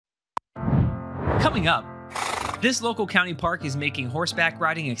Coming up, this local county park is making horseback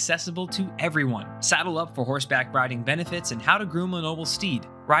riding accessible to everyone. Saddle up for horseback riding benefits and how to groom a noble steed.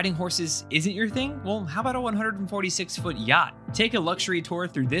 Riding horses isn't your thing? Well, how about a 146-foot yacht? Take a luxury tour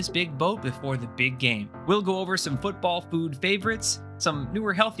through this big boat before the big game. We'll go over some football food favorites, some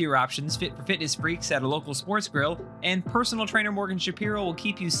newer, healthier options fit for fitness freaks at a local sports grill, and personal trainer Morgan Shapiro will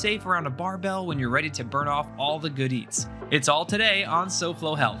keep you safe around a barbell when you're ready to burn off all the good eats. It's all today on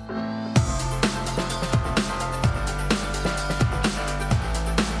SoFlo Health.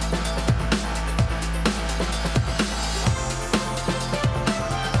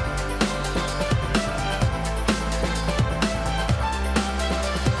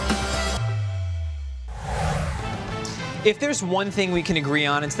 If there's one thing we can agree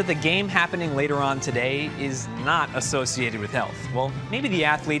on, it's that the game happening later on today is not associated with health. Well, maybe the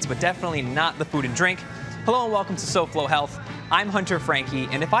athletes, but definitely not the food and drink. Hello and welcome to SoFlo Health. I'm Hunter Franke,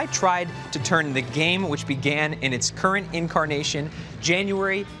 and if I tried to turn the game, which began in its current incarnation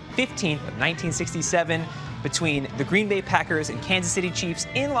January 15th of 1967, between the Green Bay Packers and Kansas City Chiefs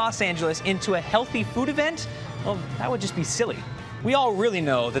in Los Angeles into a healthy food event, well, that would just be silly. We all really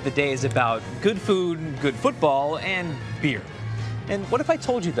know that the day is about good food, good football, and beer. And what if I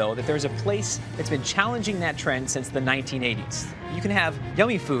told you, though, that there's a place that's been challenging that trend since the 1980s? You can have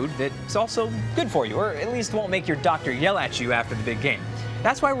yummy food that's also good for you, or at least won't make your doctor yell at you after the big game.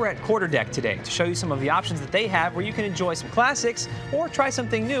 That's why we're at Quarterdeck today, to show you some of the options that they have where you can enjoy some classics or try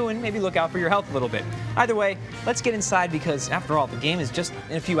something new and maybe look out for your health a little bit. Either way, let's get inside because, after all, the game is just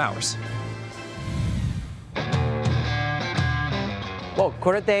in a few hours. Well,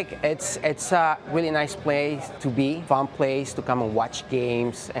 Quarterdeck, it's a really nice place to be, fun place to come and watch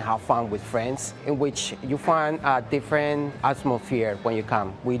games and have fun with friends, in which you find a different atmosphere when you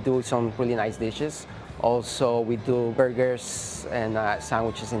come. We do some really nice dishes. Also, we do burgers and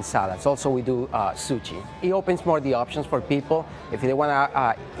sandwiches and salads. Also, we do sushi. It opens more the options for people. If they want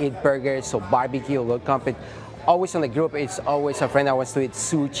to eat burgers or barbecue or local company, always on the group, it's always a friend that wants to eat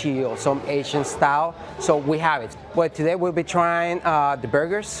sushi or some Asian style, so we have it. But today we'll be trying the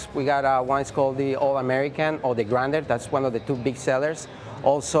burgers. We got one is called the All American or the Grande. That's one of the two big sellers.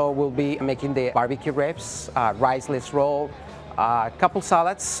 Also, we'll be making the barbecue ribs, riceless roll, a couple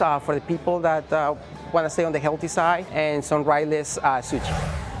salads for the people that want to stay on the healthy side, and some riceless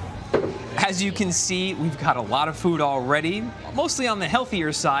sushi. As you can see, we've got a lot of food already, mostly on the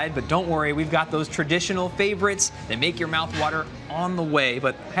healthier side, but don't worry, we've got those traditional favorites that make your mouth water on the way.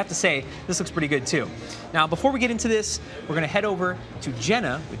 But I have to say, this looks pretty good too. Now, before we get into this, we're gonna head over to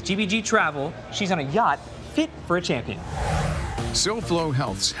Jenna with GBG Travel. She's on a yacht fit for a champion. SoFlo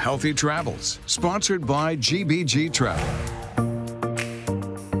Health's Healthy Travels, sponsored by GBG Travel.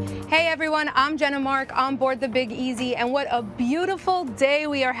 Hey everyone, I'm Jenna Mark on board the Big Easy, and what a beautiful day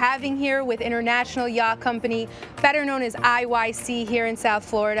we are having here with International Yacht Company, better known as IYC, here in South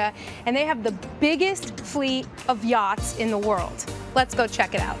Florida, and they have the biggest fleet of yachts in the world. Let's go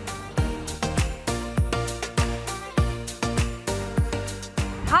check it out.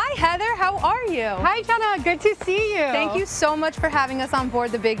 Hi Heather, how are you? Hi Jenna, good to see you. Thank you so much for having us on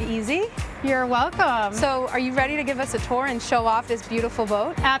board the Big Easy. You're welcome. So are you ready to give us a tour and show off this beautiful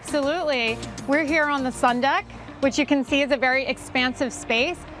boat? Absolutely. We're here on the sun deck, which you can see is a very expansive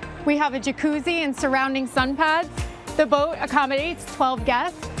space. We have a jacuzzi and surrounding sun pads. The boat accommodates 12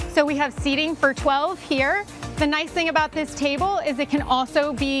 guests, so we have seating for 12 here. The nice thing about this table is it can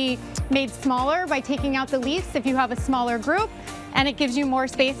also be made smaller by taking out the leaves if you have a smaller group, and it gives you more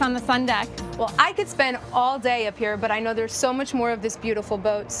space on the sun deck. Well, I could spend all day up here, but I know there's so much more of this beautiful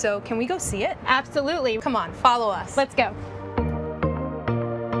boat, so can we go see it? Absolutely. Come on, follow us. Let's go.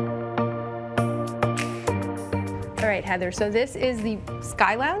 All right, Heather, so this is the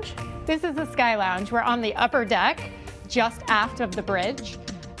Sky Lounge? This is the Sky Lounge. We're on the upper deck, just aft of the bridge.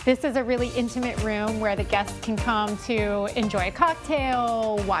 This is a really intimate room where the guests can come to enjoy a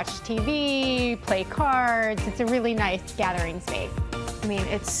cocktail, watch TV, play cards. It's a really nice gathering space. I mean,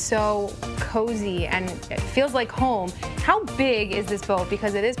 it's so cozy and it feels like home. How big is this boat?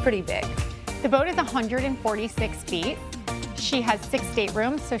 Because it is pretty big. The boat is 146 feet. She has 6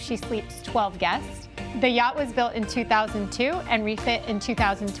 staterooms, so she sleeps 12 guests. The yacht was built in 2002 and refit in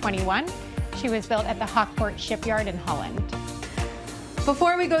 2021. She was built at the Hockport Shipyard in Holland.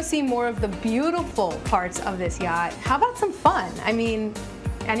 Before we go see more of the beautiful parts of this yacht, how about some fun? I mean,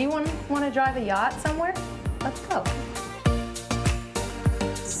 anyone want to drive a yacht somewhere? Let's go.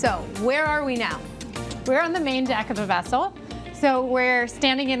 So, where are we now? We're on the main deck of the vessel. So we're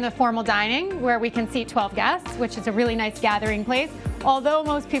standing in the formal dining where we can seat 12 guests, which is a really nice gathering place, although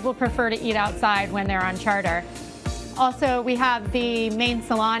most people prefer to eat outside when they're on charter. Also, we have the main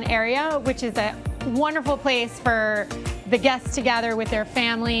salon area, which is a wonderful place for the guests to gather with their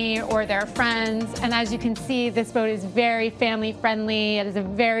family or their friends. And as you can see, this boat is very family friendly. It has a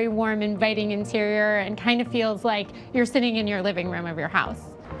very warm, inviting interior and kind of feels like you're sitting in your living room of your house.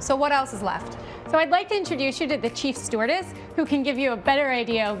 So what else is left? So I'd like to introduce you to the chief stewardess, who can give you a better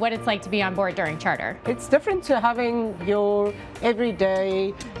idea of what it's like to be on board during charter. It's different to having your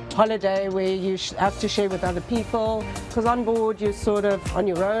everyday holiday where you have to share with other people, because on board you're sort of on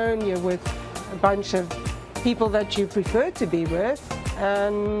your own, you're with a bunch of people that you prefer to be with.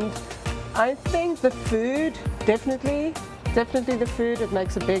 And I think the food, definitely the food, it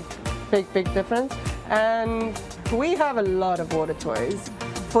makes a big difference. And we have a lot of water toys.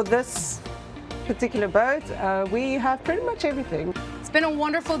 For this particular boat, we have pretty much everything. It's been a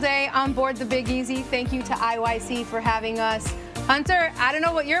wonderful day on board the Big Easy. Thank you to IYC for having us. Hunter, I don't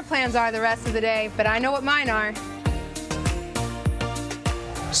know what your plans are the rest of the day, but I know what mine are.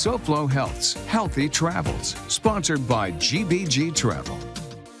 SoFlo Health's Healthy Travels, sponsored by GBG Travel.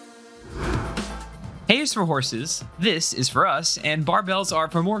 Hay is for horses, this is for us, and barbells are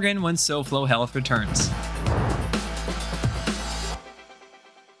for Morgan when SoFlo Health returns.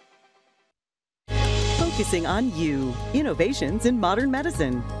 Focusing on you. Innovations in modern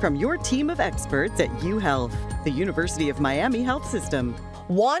medicine. From your team of experts at UHealth, the University of Miami Health System.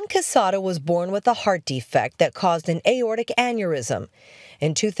 Juan Quesada was born with a heart defect that caused an aortic aneurysm.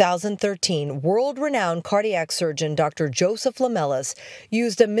 In 2013, world-renowned cardiac surgeon Dr. Joseph Lamelas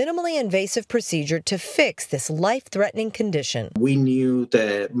used a minimally invasive procedure to fix this life-threatening condition. We knew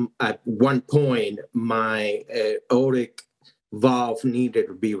that at one point my aortic valve needed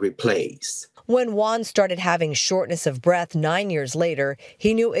to be replaced. When Juan started having shortness of breath 9 years later,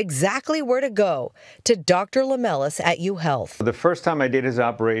 he knew exactly where to go, to Dr. Lamelas at UHealth. The first time I did his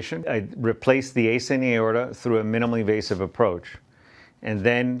operation, I replaced the ascending aorta through a minimally invasive approach. And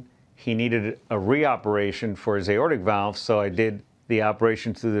then he needed a reoperation for his aortic valve, so I did the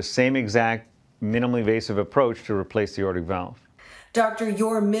operation through the same exact minimally invasive approach to replace the aortic valve. Doctor,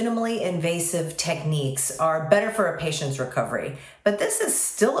 your minimally invasive techniques are better for a patient's recovery, but this is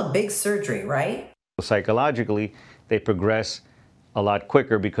still a big surgery, right? Psychologically, they progress a lot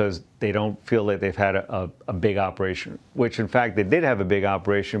quicker because they don't feel that they've had a big operation, which in fact they did have a big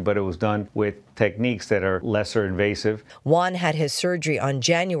operation, but it was done with techniques that are lesser invasive. Juan had his surgery on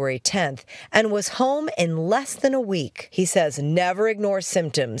January 10th and was home in less than a week. He says never ignore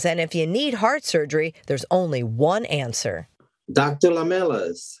symptoms, and if you need heart surgery, there's only one answer. Dr.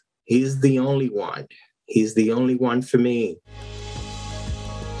 Lamelas, he's the only one. He's the only one for me.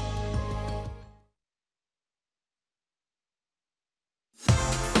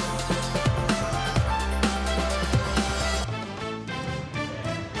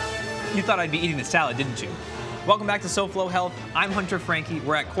 You thought I'd be eating the salad, didn't you? Welcome back to SoFlo Health. I'm Hunter Frankie.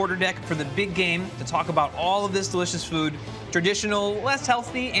 We're at quarterdeck for the big game to talk about all of this delicious food, traditional, less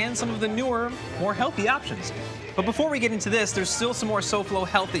healthy, and some of the newer, more healthy options. But before we get into this, there's still some more SoFlo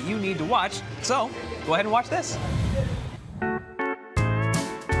Health that you need to watch, so go ahead and watch this.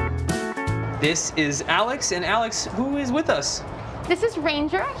 This is Alex, and Alex, who is with us? This is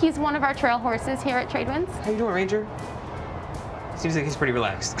Ranger. He's one of our trail horses here at Tradewinds. How you doing, Ranger? Seems like he's pretty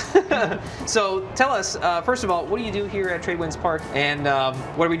relaxed. So tell us, first of all, what do you do here at Tradewinds Park, and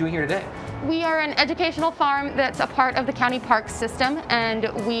what are we doing here today? We are an educational farm that's a part of the county park system,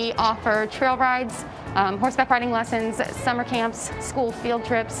 and we offer trail rides, horseback riding lessons, summer camps, school field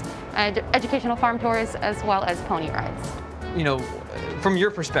trips, educational farm tours, as well as pony rides. You know, from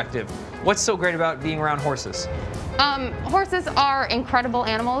your perspective, what's so great about being around horses? Horses are incredible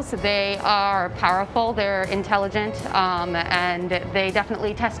animals. They are powerful, they're intelligent, and they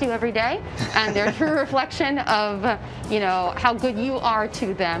definitely test you every day. And they're a true reflection of, you know, how good you are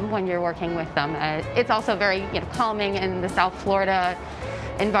to them when you're working with them. It's also very, you know, calming in the South Florida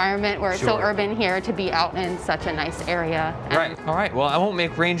environment where it's so urban here to be out in such a nice area. Right. All right. Well, I won't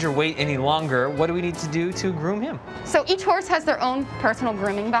make Ranger wait any longer. What do we need to do to groom him? So each horse has their own personal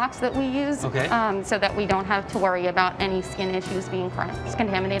grooming box that we use, so that we don't have to worry about any skin issues being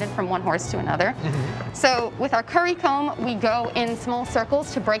contaminated from one horse to another. So with our curry comb, we go in small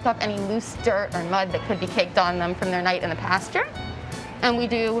circles to break up any loose dirt or mud that could be caked on them from their night in the pasture. And we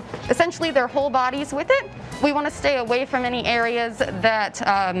do essentially their whole bodies with it. We want to stay away from any areas that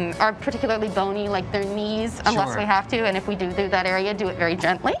are particularly bony, like their knees, unless we have to. And if we do that area, do it very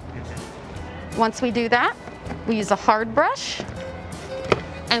gently. Once we do that, we use a hard brush,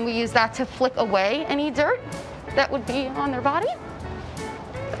 and we use that to flick away any dirt that would be on their body.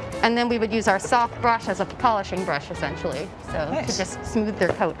 And then we would use our soft brush as a polishing brush, essentially, so to just smooth their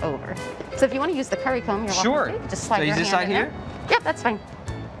coat over. So if you want to use the curry comb, you're welcome to. Just slide your hand in there. Yep, that's fine.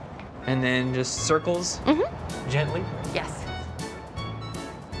 And then just circles gently. Yes.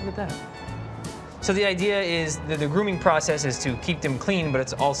 Look at that. So the idea is that the grooming process is to keep them clean, but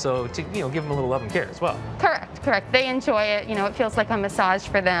it's also to give them a little love and care as well. Correct, correct. They enjoy it. It feels like a massage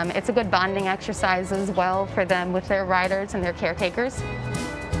for them. It's a good bonding exercise as well for them with their riders and their caretakers.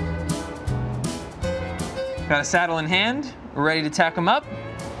 Got a saddle in hand, ready to tack them up.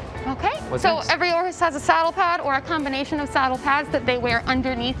 Okay, What's so next? every horse has a saddle pad or a combination of saddle pads that they wear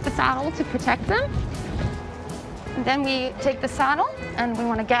underneath the saddle to protect them. And then we take the saddle and we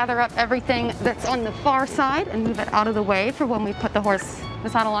want to gather up everything that's on the far side and move it out of the way for when we put the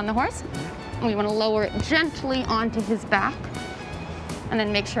saddle on the horse. And we want to lower it gently onto his back and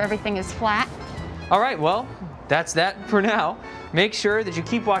then make sure everything is flat. All right, well, that's that for now. Make sure that you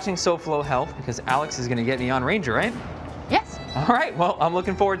keep watching SoFlo Health because Alex is going to get me on Ranger, right? Yes. All right, well, I'm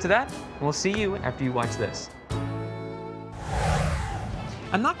looking forward to that. And we'll see you after you watch this.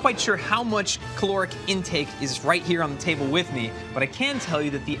 I'm not quite sure how much caloric intake is right here on the table with me, but I can tell you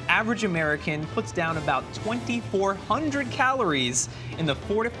that the average American puts down about 2,400 calories in the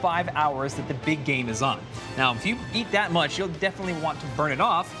 4 to 5 hours that the big game is on. Now, if you eat that much, you'll definitely want to burn it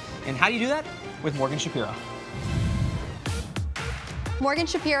off. And how do you do that? With Morgan Shapiro. Morgan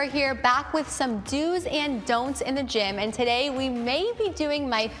Shapiro here, back with some do's and don'ts in the gym. And today we may be doing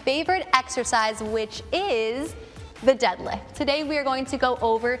my favorite exercise, which is the deadlift. Today we are going to go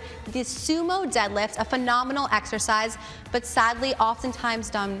over the sumo deadlift, a phenomenal exercise, but sadly oftentimes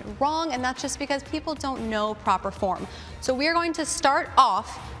done wrong, and that's just because people don't know proper form. So we are going to start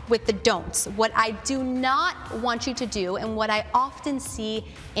off with the don'ts, what I do not want you to do and what I often see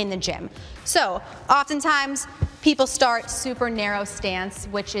in the gym. So oftentimes people start super narrow stance,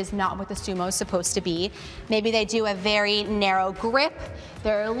 which is not what the sumo is supposed to be. Maybe they do a very narrow grip.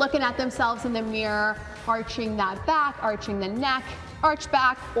 They're looking at themselves in the mirror, arching that back, arching the neck, arch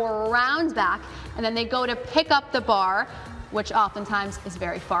back or round back, and then they go to pick up the bar, which oftentimes is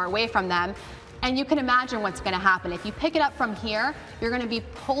very far away from them. And you can imagine what's going to happen. If you pick it up from here, you're going to be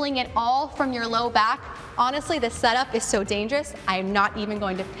pulling it all from your low back. Honestly, this setup is so dangerous, I'm not even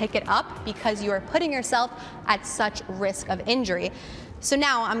going to pick it up because you are putting yourself at such risk of injury. So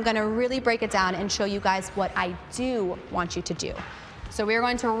now I'm going to really break it down and show you guys what I do want you to do. So we're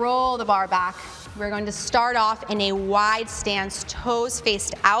going to roll the bar back. We're going to start off in a wide stance, toes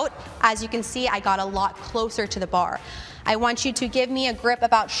faced out. As you can see, I got a lot closer to the bar. I want you to give me a grip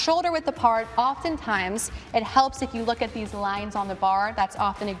about shoulder width apart. Oftentimes, it helps if you look at these lines on the bar. That's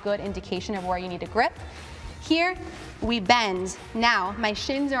often a good indication of where you need to grip. Here, we bend. Now, my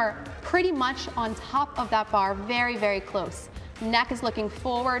shins are pretty much on top of that bar, very, very close. Neck is looking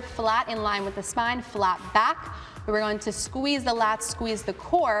forward, flat in line with the spine, flat back. We're going to squeeze the lats, squeeze the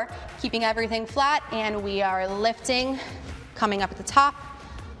core, keeping everything flat, and we are lifting, coming up at the top,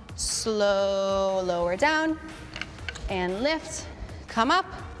 slow, lower down, and lift, come up,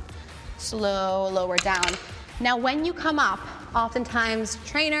 slow, lower down. Now when you come up, oftentimes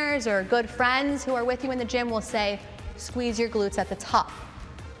trainers or good friends who are with you in the gym will say, squeeze your glutes at the top.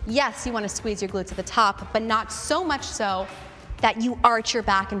 Yes, you want to squeeze your glutes at the top, but not so much so that you arch your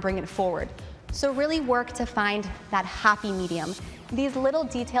back and bring it forward. So really work to find that happy medium. These little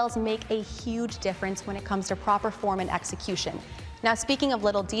details make a huge difference when it comes to proper form and execution. Now, speaking of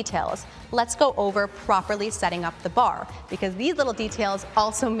little details, let's go over properly setting up the bar, because these little details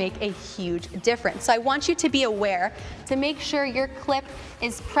also make a huge difference. So I want you to be aware to make sure your clip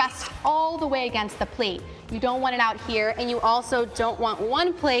is pressed all the way against the plate. You don't want it out here, and you also don't want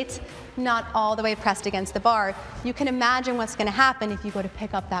one plate not all the way pressed against the bar. You can imagine what's going to happen if you go to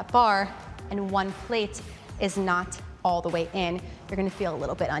pick up that bar and one plate is not all the way in. You're going to feel a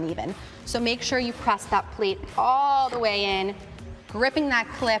little bit uneven. So make sure you press that plate all the way in, gripping that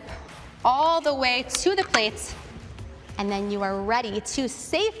clip all the way to the plates, and then you are ready to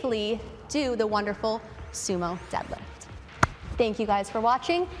safely do the wonderful sumo deadlift. Thank you guys for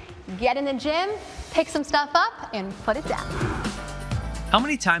watching. Get in the gym, pick some stuff up, and put it down. How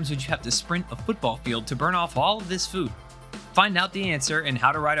many times would you have to sprint a football field to burn off all of this food? Find out the answer and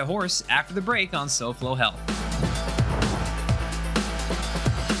how to ride a horse after the break on SoFlo Health.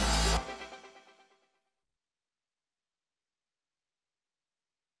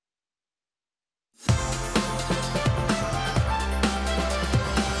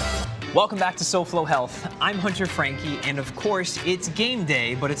 Welcome back to SoFlo Health. I'm Hunter Frankie, and of course, it's game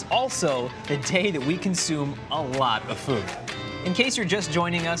day, but it's also the day that we consume a lot of food. In case you're just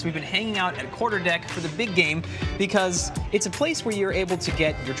joining us, we've been hanging out at Quarter Deck for the big game because it's a place where you're able to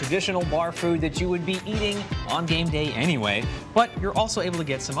get your traditional bar food that you would be eating on game day anyway, but you're also able to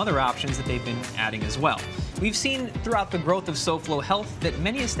get some other options that they've been adding as well. We've seen throughout the growth of SoFlo Health that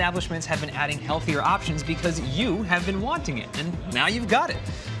many establishments have been adding healthier options because you have been wanting it, and now you've got it.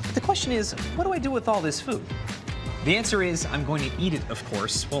 But the question is, what do I do with all this food? The answer is I'm going to eat it, of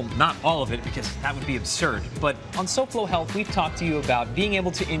course. Well, not all of it, because that would be absurd. But on SoFlo Health, we've talked to you about being able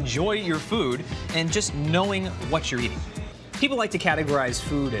to enjoy your food and just knowing what you're eating. People like to categorize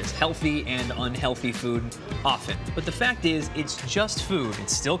food as healthy and unhealthy food often, but the fact is it's just food.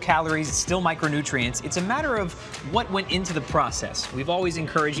 It's still calories, it's still micronutrients. It's a matter of what went into the process. We've always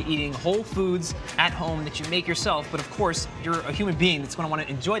encouraged eating whole foods at home that you make yourself, but of course you're a human being that's going to want to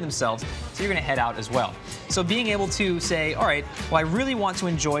enjoy themselves, so you're going to head out as well. So being able to say, all right, well, I really want to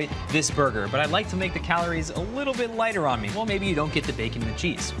enjoy this burger, but I'd like to make the calories a little bit lighter on me. Well, maybe you don't get the bacon and the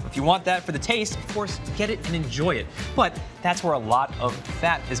cheese. If you want that for the taste, of course, get it and enjoy it. But that's where a lot of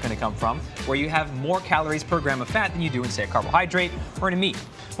fat is going to come from, where you have more calories per gram of fat than you do in, say, a carbohydrate or in a meat.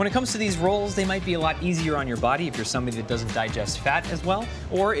 When it comes to these rolls, they might be a lot easier on your body if you're somebody that doesn't digest fat as well,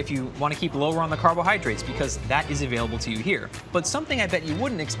 or if you want to keep lower on the carbohydrates, because that is available to you here. But something I bet you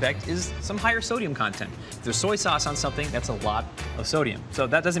wouldn't expect is some higher sodium content. If there's soy sauce on something, that's a lot of sodium. So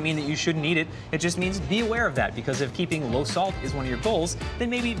that doesn't mean that you shouldn't eat it. It just means be aware of that, because if keeping low salt is one of your goals, then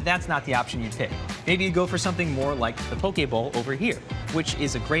maybe that's not the option you'd pick. Maybe you go for something more like the poke bowl over here, which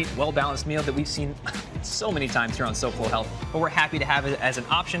is a great, well-balanced meal that we've seen so many times here on SoFlo Health, but we're happy to have it as an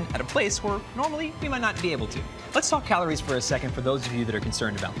option at a place where normally we might not be able to. Let's talk calories for a second for those of you that are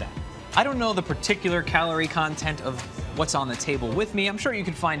concerned about that. I don't know the particular calorie content of what's on the table with me. I'm sure you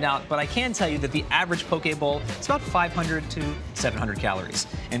can find out, but I can tell you that the average poke bowl is about 500 to 700 calories.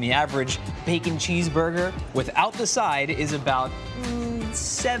 And the average bacon cheeseburger without the side is about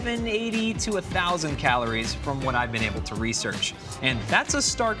 780 to 1,000 calories from what I've been able to research. And that's a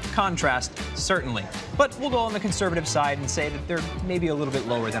stark contrast, certainly. But we'll go on the conservative side and say that they're maybe a little bit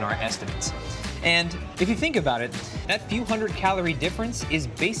lower than our estimates. And if you think about it, that few hundred calorie difference is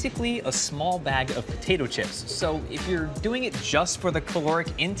basically a small bag of potato chips. So if you're doing it just for the caloric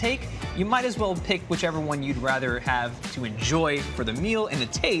intake, you might as well pick whichever one you'd rather have to enjoy for the meal and the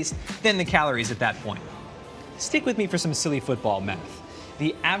taste than the calories at that point. Stick with me for some silly football math.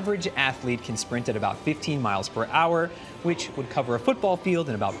 The average athlete can sprint at about 15 miles per hour, which would cover a football field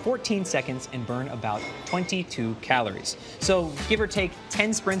in about 14 seconds and burn about 22 calories. So give or take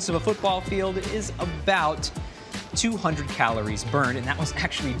 10 sprints of a football field is about 200 calories burned, and that was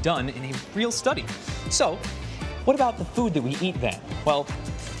actually done in a real study. So what about the food that we eat then? Well,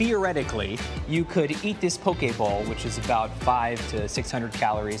 theoretically, you could eat this poke bowl, which is about 500 to 600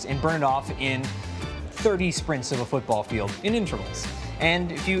 calories, and burn it off in 30 sprints of a football field in intervals.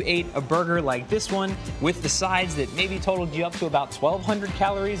 And if you ate a burger like this one with the sides that maybe totaled you up to about 1,200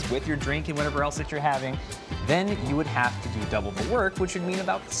 calories with your drink and whatever else that you're having, then you would have to do double the work, which would mean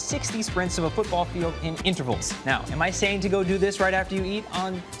about 60 sprints of a football field in intervals. Now, am I saying to go do this right after you eat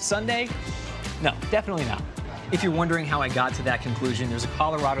on Sunday? No, definitely not. If you're wondering how I got to that conclusion, there's a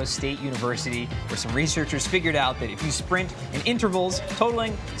Colorado State University where some researchers figured out that if you sprint in intervals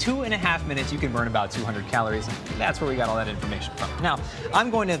totaling 2.5 minutes, you can burn about 200 calories. And that's where we got all that information from. Now, I'm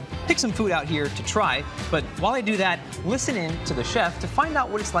going to pick some food out here to try, but while I do that, listen in to the chef to find out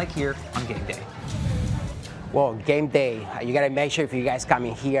what it's like here on game day. Well, game day, you gotta make sure if you guys come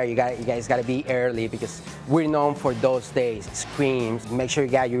in here, you guys gotta be early because we're known for those days, screams. Make sure you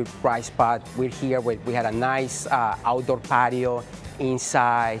got your right spot. We're here, we had a nice outdoor patio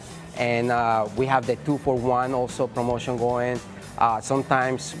inside, and we have the 2-for-1 also promotion going.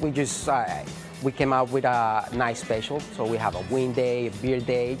 Sometimes we came out with a nice special, so we have a wing day, a beer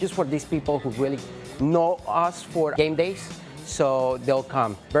day, just for these people who really know us for game days. So they'll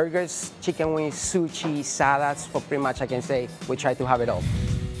come. Burgers, chicken wings, sushi, salads, for pretty much I can say we try to have it all.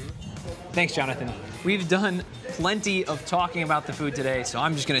 Thanks, Jonathan. We've done plenty of talking about the food today, so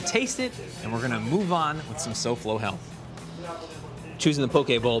I'm just gonna taste it and we're gonna move on with some SoFlo Health. Choosing the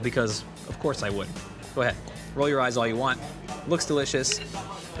poke bowl because of course I would. Go ahead, roll your eyes all you want. Looks delicious.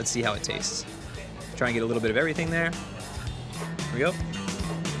 Let's see how it tastes. Try and get a little bit of everything there. Here we go.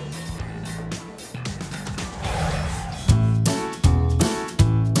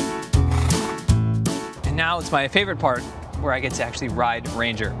 Now it's my favorite part where I get to actually ride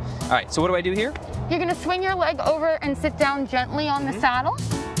Ranger. All right, so what do I do here? You're gonna swing your leg over and sit down gently on the saddle.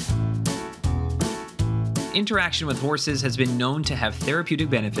 Interaction with horses has been known to have therapeutic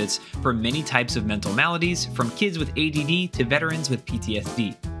benefits for many types of mental maladies, from kids with ADD to veterans with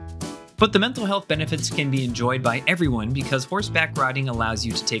PTSD. But the mental health benefits can be enjoyed by everyone because horseback riding allows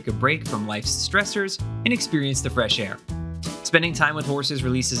you to take a break from life's stressors and experience the fresh air. Spending time with horses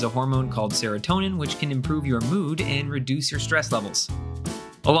releases a hormone called serotonin, which can improve your mood and reduce your stress levels.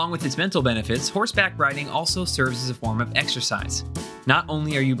 Along with its mental benefits, horseback riding also serves as a form of exercise. Not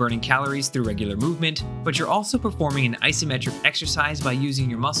only are you burning calories through regular movement, but you're also performing an isometric exercise by using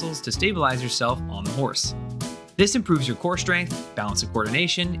your muscles to stabilize yourself on the horse. This improves your core strength, balance and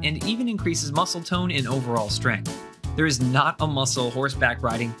coordination, and even increases muscle tone and overall strength. There is not a muscle horseback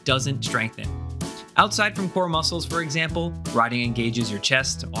riding doesn't strengthen. Outside from core muscles, for example, riding engages your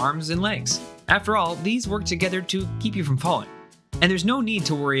chest, arms, and legs. After all, these work together to keep you from falling. And there's no need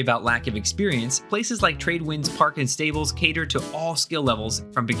to worry about lack of experience. Places like Tradewinds Park and Stables cater to all skill levels,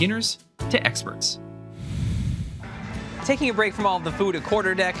 from beginners to experts. Taking a break from all of the food at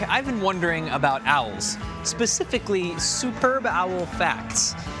Quarterdeck, I've been wondering about owls, specifically superb owl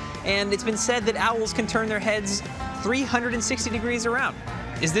facts. And it's been said that owls can turn their heads 360 degrees around.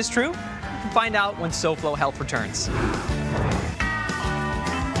 Is this true? You can find out when SoFlo Health returns.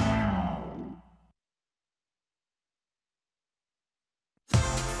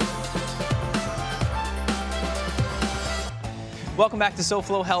 Welcome back to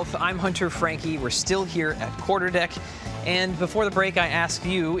SoFlo Health. I'm Hunter Frankie. We're still here at Quarterdeck. And before the break, I asked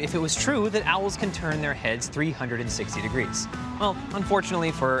you if it was true that owls can turn their heads 360 degrees. Well, unfortunately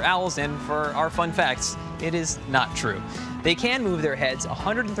for owls and for our fun facts, it is not true. They can move their heads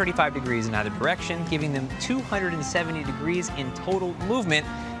 135 degrees in either direction, giving them 270 degrees in total movement.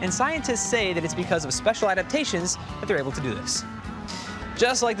 And scientists say that it's because of special adaptations that they're able to do this.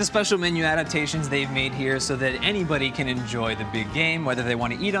 Just like the special menu adaptations they've made here so that anybody can enjoy the big game, whether they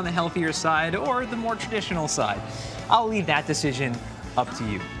want to eat on the healthier side or the more traditional side. I'll leave that decision up to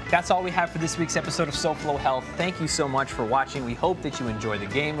you. That's all we have for this week's episode of SoFlo Health. Thank you so much for watching. We hope that you enjoy the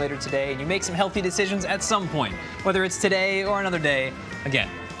game later today and you make some healthy decisions at some point, whether it's today or another day. Again,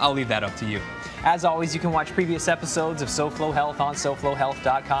 I'll leave that up to you. As always, you can watch previous episodes of SoFlo Health on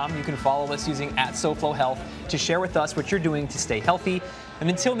SoFloHealth.com. You can follow us using @SoFloHealth to share with us what you're doing to stay healthy. And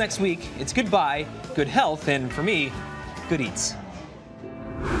until next week, it's goodbye, good health, and for me, good eats.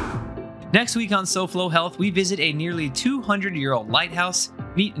 Next week on SoFlo Health, we visit a nearly 200-year-old lighthouse,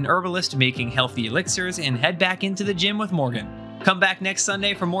 meet an herbalist making healthy elixirs, and head back into the gym with Morgan. Come back next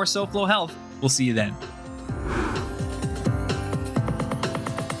Sunday for more SoFlo Health. We'll see you then.